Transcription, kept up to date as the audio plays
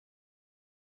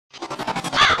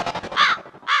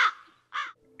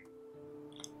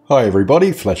Hi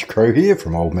everybody, Flash Crow here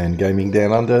from Old Man Gaming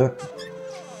Down Under.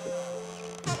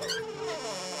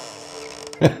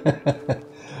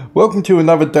 Welcome to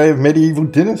another day of Medieval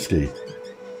Dynasty.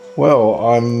 Well,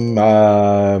 what am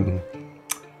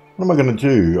I going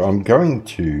to do? I'm going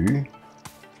to,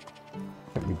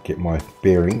 let me get my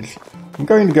bearings. I'm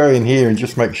going to go in here and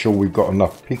just make sure we've got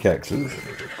enough pickaxes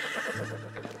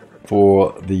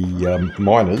for the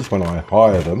miners when I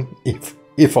hire them,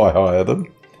 if I hire them.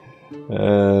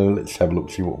 Let's have a look,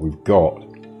 see what we've got.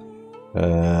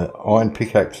 Iron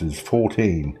pickaxes,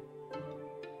 14.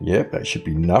 Yep, that should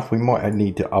be enough. We might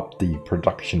need to up the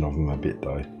production of them a bit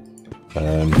though.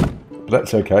 But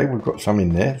that's okay, we've got some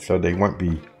in there, so they won't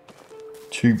be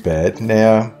too bad.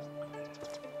 Now,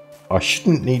 I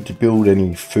shouldn't need to build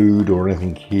any food or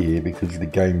anything here because the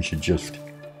game should just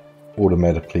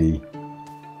automatically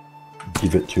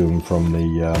give it to them from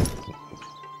the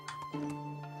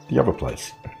other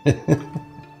place.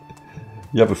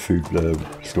 The other food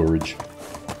storage.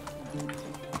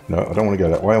 No, I don't want to go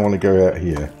that way. I want to go out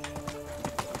here.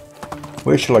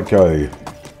 Where shall I go?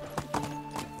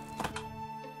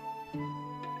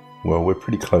 Well, we're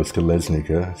pretty close to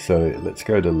Lesnica, so let's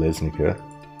go to Lesnica.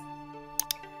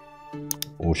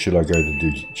 Or should I go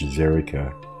to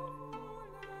Jezerica?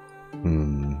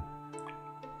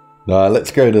 No,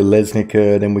 let's go to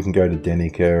Lesnica, then we can go to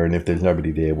Denica, and if there's nobody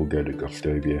there, we'll go to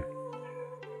Gostovia.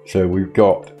 So we've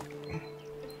got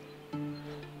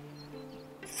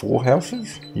 4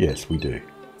 houses? Yes, we do.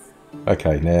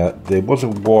 Okay, now there was a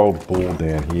wild boar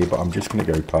down here, but I'm just going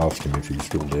to go past him if he's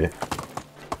still there.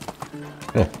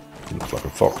 He looks like a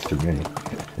fox to me.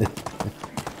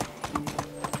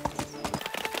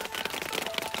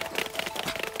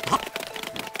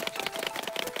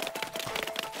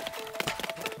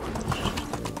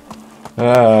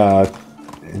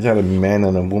 Is that a man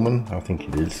and a woman? I think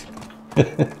it is.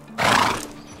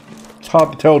 It's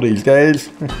hard to tell these days.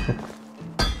 Let's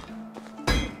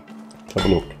have a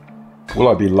look. Will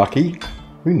I be lucky?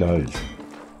 Who knows?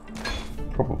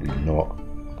 Probably not.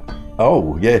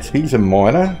 Oh, yes, he's a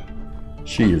miner.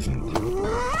 She isn't.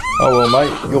 Oh, well,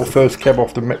 mate, you're first cab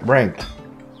off the rank.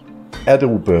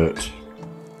 Adalbert.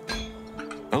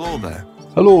 Hello there.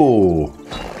 Hello.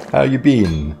 How you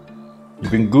been? You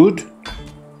been good?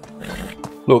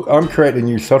 Look, I'm creating a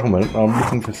new settlement. I'm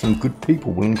looking for some good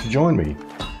people willing to join me.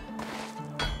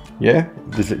 Yeah?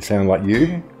 Does it sound like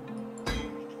you?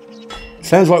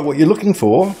 Sounds like what you're looking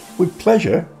for. With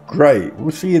pleasure. Great.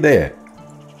 We'll see you there.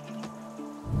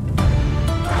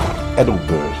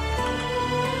 Adalbert.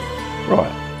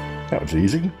 Right. That was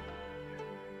easy.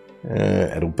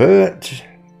 Adalbert.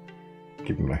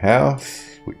 Give him a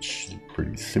house, which is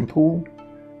pretty simple.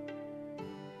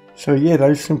 So yeah,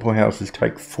 those simple houses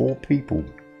take 4 people.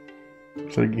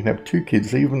 So you can have 2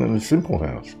 kids even in a simple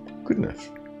house. Goodness.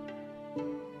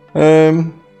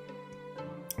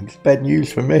 It's bad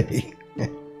news for me.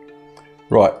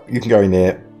 Right, you can go in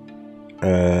there.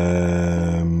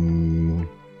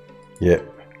 Yep.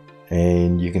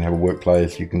 And you can have a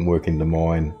workplace. You can work in the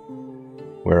mine.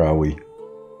 Where are we?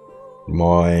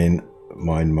 Mine.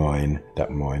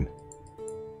 That mine.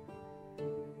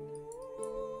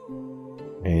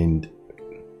 And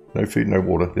no food, no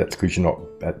water. That's because you're not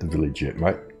at the village yet,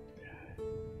 mate.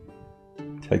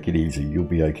 Take it easy. You'll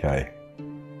be okay.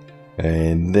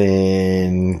 And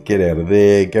then get out of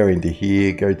there. Go into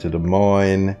here. Go to the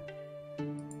mine.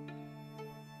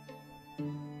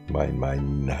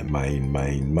 Mine.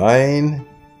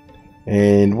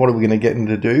 And what are we going to get them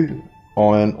to do?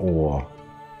 Iron ore.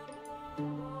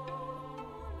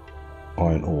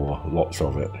 Iron ore. Lots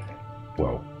of it.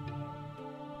 Well,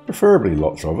 preferably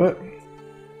lots of it.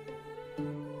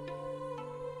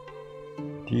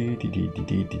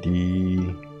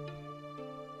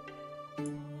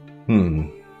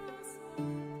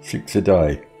 6 a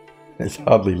day. It's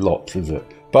hardly lots, is it?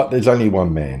 But there's only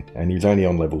one man, and he's only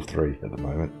on level 3 at the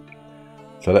moment.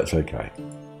 So that's okay.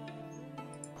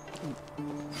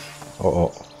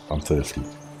 Oh, I'm thirsty.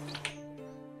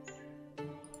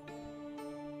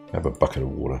 Have a bucket of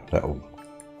water.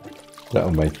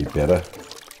 That'll make it better.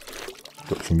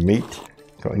 Got some meat.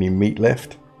 Got any meat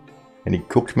left? Any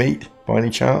cooked meat by any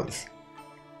chance?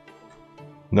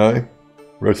 No?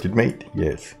 Roasted meat?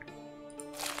 Yes.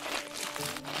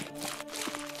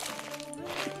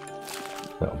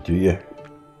 That'll do you.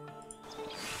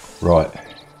 Right.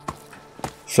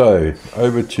 So,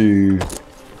 over to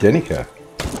Denica.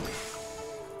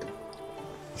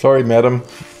 Sorry, madam.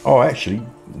 Oh, actually,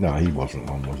 no, he wasn't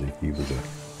one, was he?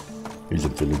 He's a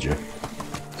villager.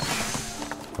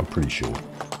 I'm pretty sure.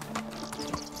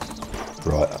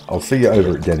 Right, I'll see you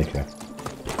over at Denica.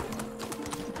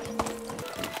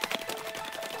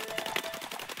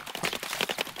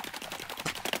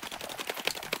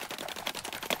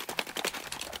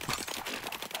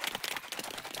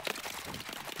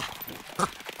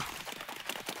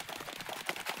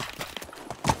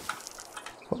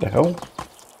 the hell?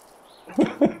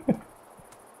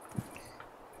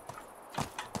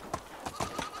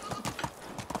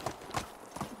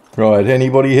 Right,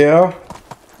 anybody here?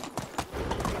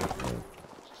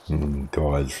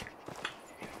 Guys.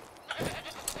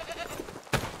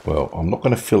 Well, I'm not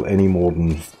going to fill any more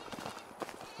than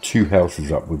 2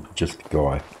 houses up with just a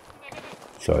guy.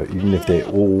 So even if they're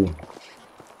all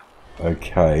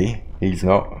okay, he's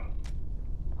not.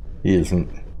 He isn't.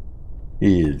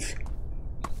 He is.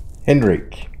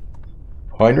 Henrik.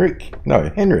 Heinrich? No,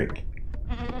 Henrik.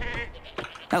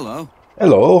 Hello.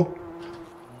 Hello.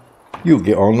 You'll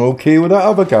get on okay with that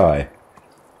other guy.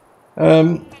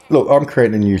 Look, I'm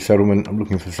creating a new settlement. I'm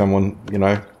looking for someone, you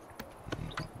know.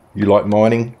 You like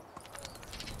mining?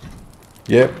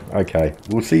 Yep, okay.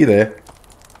 We'll see you there.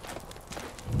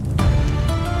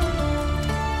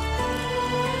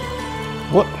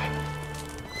 What?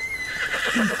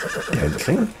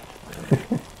 Dancing?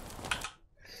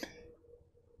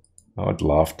 I'd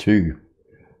laugh too.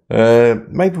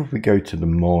 Maybe if we go to the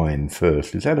mine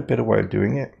first. Is that a better way of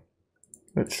doing it?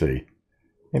 Let's see.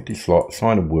 Empty slot,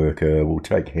 sign a worker. We'll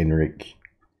take Henrik.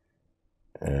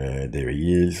 There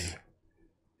he is.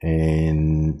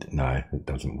 And no, it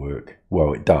doesn't work.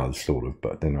 Well, it does, sort of,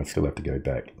 but then I still have to go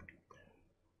back.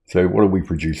 So what are we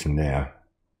producing now?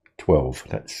 12.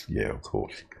 That's, yeah, of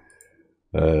course.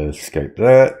 Escape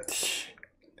that.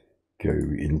 Go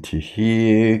into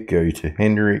here. Go to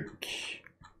Henrik.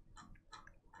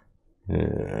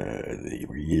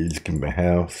 There he is. Give him a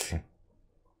house.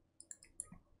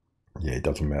 Yeah, it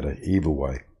doesn't matter. Either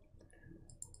way.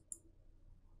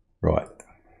 Right.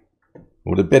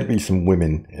 Well, there better be some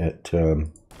women at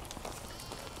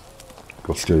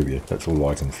Gostovia. That's all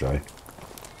I can say.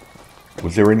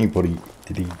 Was there anybody...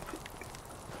 Did he...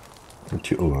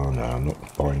 Oh, no, I'm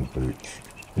not buying boots.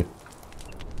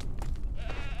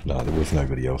 No, there was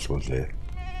nobody else, was there?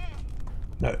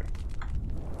 No.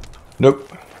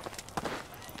 Nope.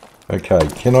 Okay,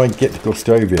 can I get to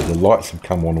Gostovia? The lights have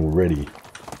come on already.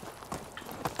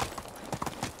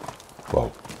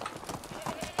 Well,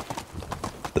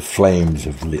 the flames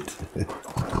have lit.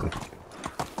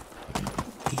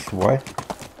 This way?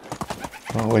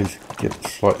 I always get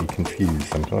slightly confused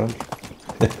sometimes.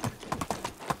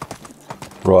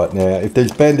 Right, now, if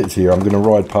there's bandits here, I'm going to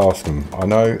ride past them. I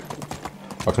know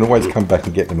I can always come back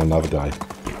and get them another day.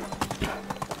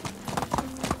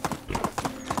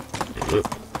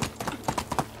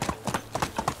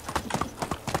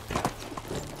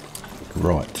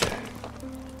 Right.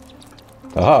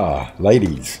 Ah,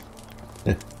 ladies.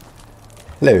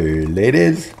 Hello,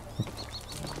 ladies.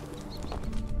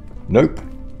 Nope.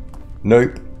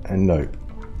 Nope. And nope.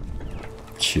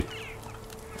 Chip.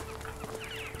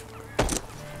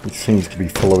 It seems to be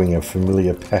following a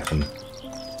familiar pattern.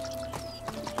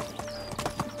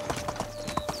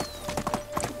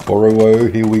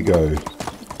 Borrow, here we go.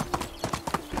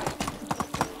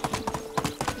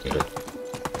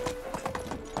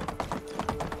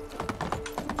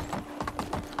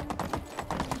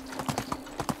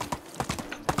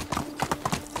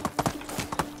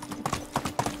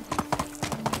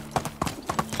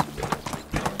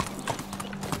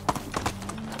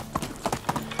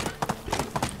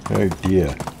 Oh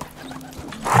dear.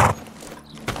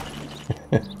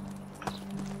 It's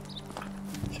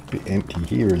a bit empty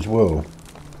here as well.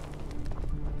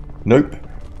 Nope.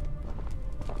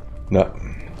 No.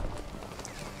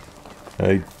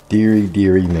 Oh dearie,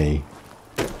 dearie me.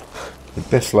 The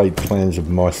best laid plans of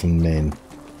mice and men.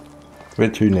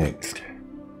 Where to next?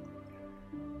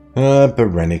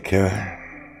 Berenica.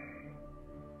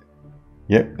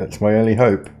 Yep, that's my only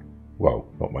hope. Well,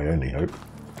 not my only hope.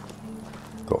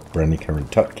 Got Berenica and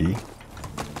Tutki.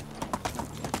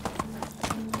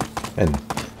 And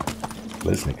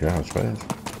Lesnica, I suppose.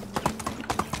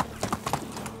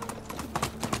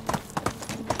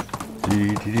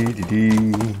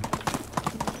 Dee.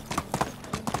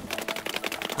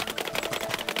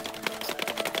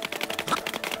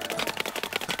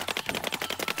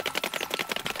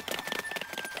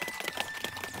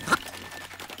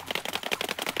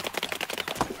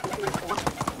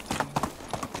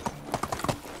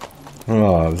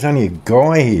 Oh, there's only a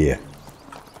guy here.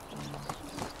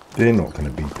 They're not going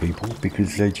to be people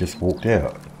because they just walked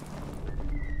out.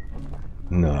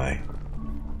 No.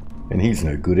 And he's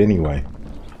no good anyway.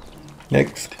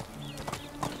 Next.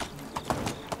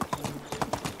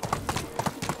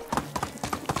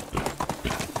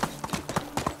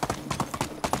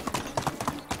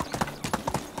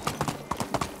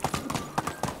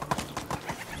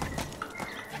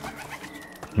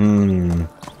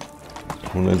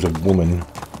 Well, there's a woman.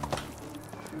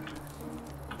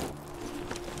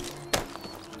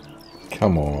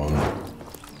 Come on.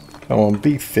 Come on,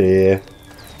 be fair.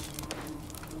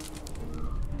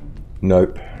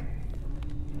 Nope.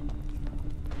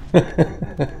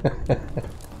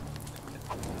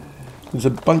 There's a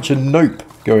bunch of nope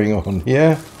going on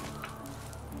here.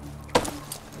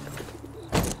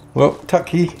 Well,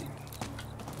 Tucky.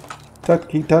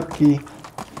 Tucky, Tucky.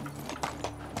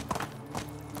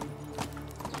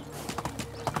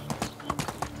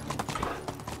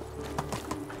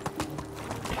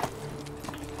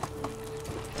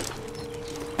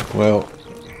 Well,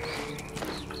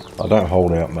 I don't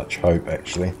hold out much hope,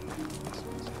 actually.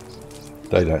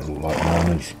 They don't look like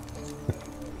miners.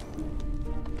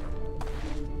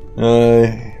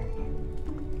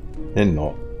 They're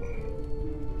not.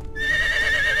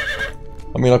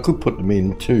 I mean, I could put them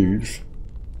in twos,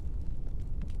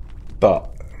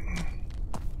 but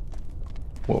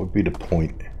what would be the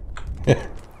point?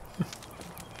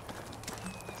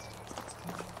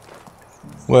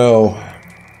 Well,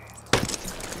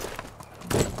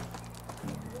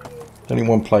 only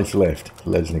one place left,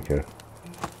 Lesnica.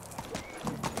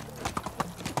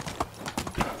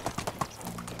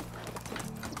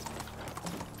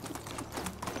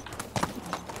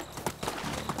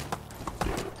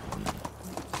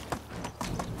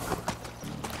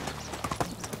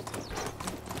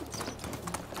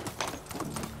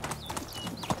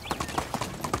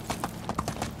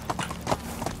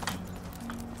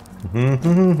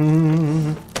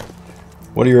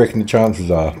 What do you reckon the chances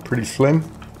are? Pretty slim?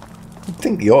 You'd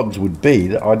think the odds would be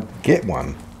that I'd get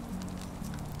one.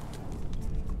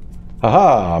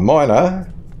 Haha,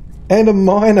 miner. And a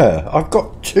miner. I've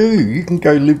got two. You can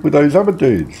go live with those other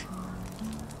dudes.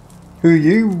 Who are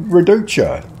you?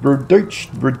 Reducha.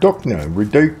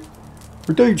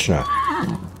 Reduchna.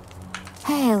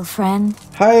 Hail, friend.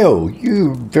 Hail.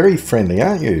 You're very friendly,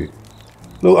 aren't you?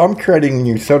 Look, I'm creating a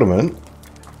new settlement.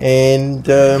 And,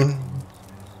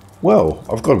 well,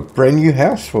 I've got a brand new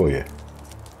house for you.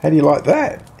 How do you like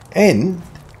that? And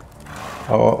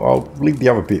I'll leave the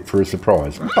other bit for a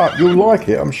surprise. But you'll like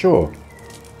it, I'm sure.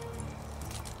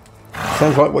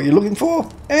 Sounds like what you're looking for?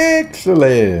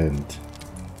 Excellent.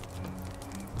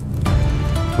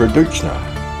 Reduchna.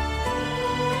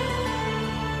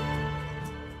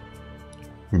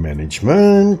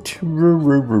 Management.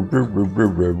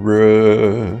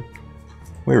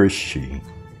 Where is she?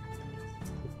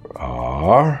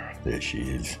 Ah, there she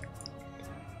is.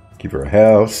 Give her a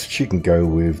house. She can go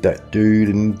with that dude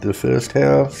in the first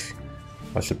house,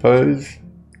 I suppose.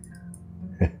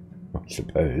 I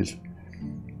suppose.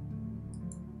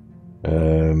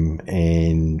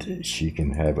 And she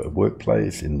can have a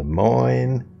workplace in the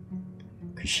mine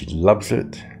because she loves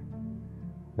it.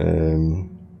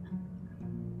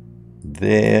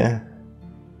 There.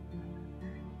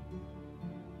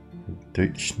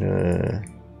 Deutschner.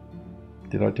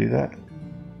 Did I do that?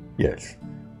 Yes.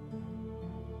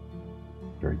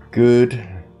 Very good.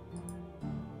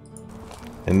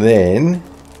 And then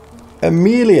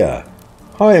Amelia.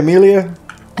 Hi, Amelia.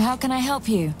 How can I help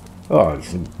you? Oh,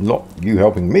 it's not you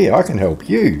helping me. I can help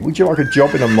you. Would you like a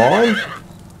job in a mine?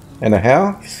 And a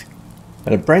house?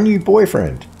 And a brand new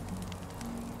boyfriend?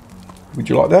 Would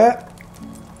you like that?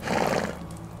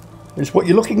 Is what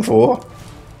you're looking for?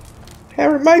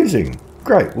 How amazing.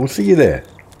 Great, we'll see you there.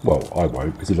 Well, I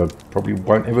won't because I probably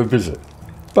won't ever visit.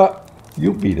 But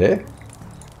you'll be there.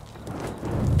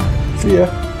 See ya.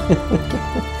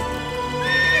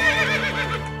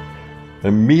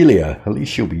 Amelia, at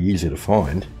least she'll be easy to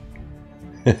find.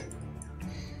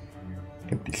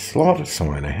 Empty slot,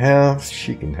 assign a house.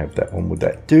 She can have that one with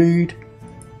that dude.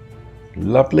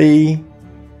 Lovely.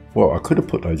 Well, I could have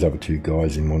put those other two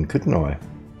guys in one, couldn't I?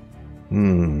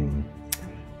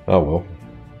 Oh well.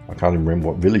 I can't even remember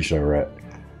what village they were at.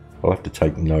 I'll have to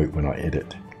take note when I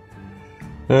edit.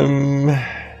 A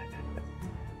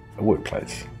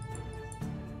workplace.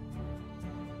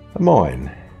 A mine.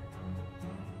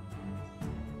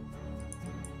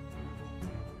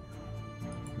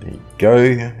 There you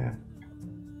go.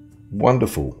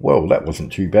 Wonderful. Well, that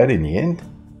wasn't too bad in the end.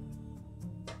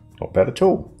 Not bad at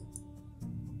all.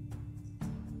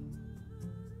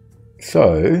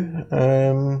 So,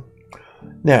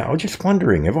 now I'm just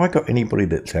wondering, have I got anybody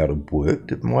that's out of work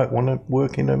that might want to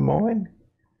work in a mine?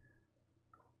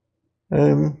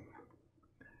 Do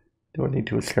I need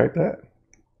to escape that?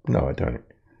 No, I don't.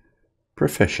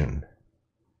 Profession.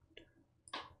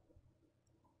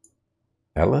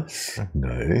 Alice?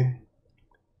 No.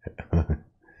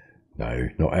 No,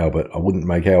 not Albert. I wouldn't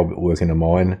make Albert work in a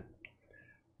mine.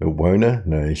 Wona?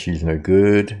 No, she's no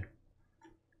good.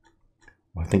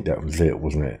 I think that was it,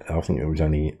 wasn't it? I think it was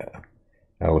only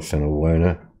Alice and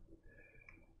Wona.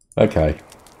 Okay.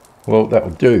 Well, that'll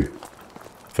do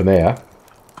for now.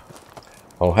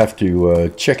 I'll have to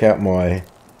check out my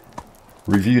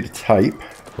review to tape,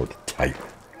 or to tape,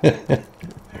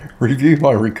 review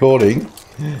my recording,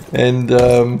 and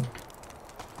can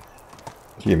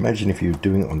you imagine if you were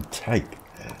doing it on tape?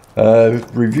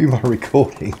 Review my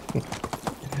recording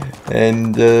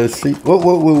and see.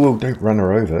 Whoa, don't run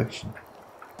her over.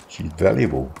 She's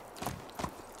valuable.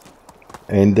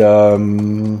 And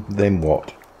then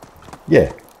what?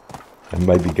 Yeah, and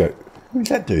maybe go. Who's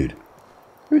that dude?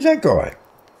 Who's that guy?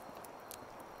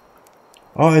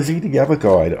 Oh, is he the other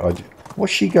guy?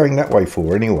 What's she going that way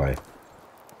for anyway?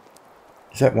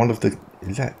 Is that one of the...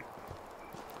 Is that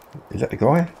the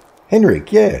guy?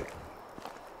 Henrik, yeah.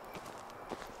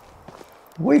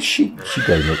 Where's she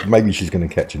going? Maybe she's going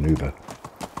to catch an Uber.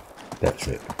 That's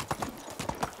it.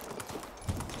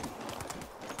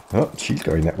 Oh, she's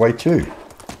going that way too.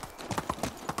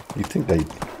 You think they...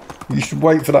 You should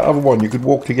wait for that other one. You could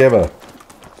walk together.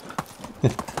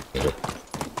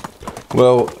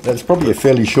 Well, that's probably a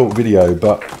fairly short video,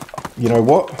 but you know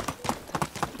what?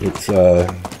 It's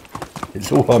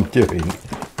all I'm doing.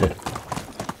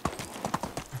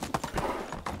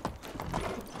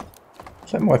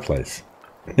 Is that my place?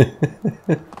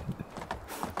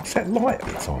 What's that light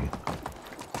that's on?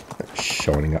 That's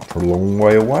shining up for a long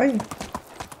way away.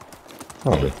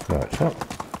 Oh, no, it's not.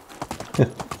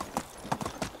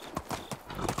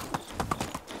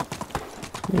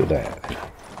 Look at that.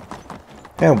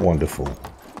 How wonderful.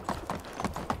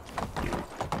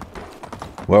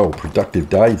 Well, productive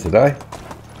day today.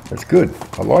 That's good.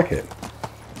 I like it.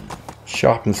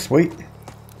 Sharp and sweet.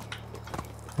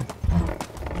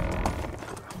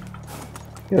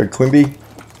 You know, Quimby,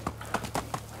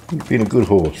 you've been a good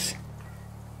horse.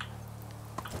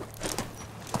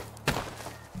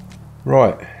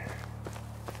 Right.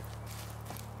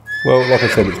 Well, like I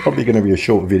said, it's probably going to be a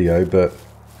short video, but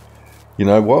you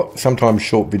know what? Sometimes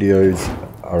short videos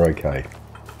are okay.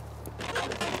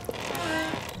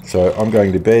 So I'm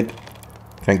going to bed.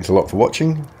 Thanks a lot for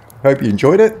watching. Hope you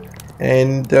enjoyed it,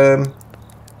 and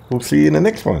we'll see you in the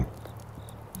next one.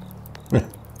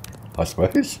 I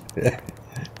suppose.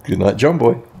 Good night, John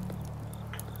Boy.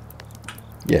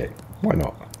 Yeah, why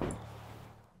not?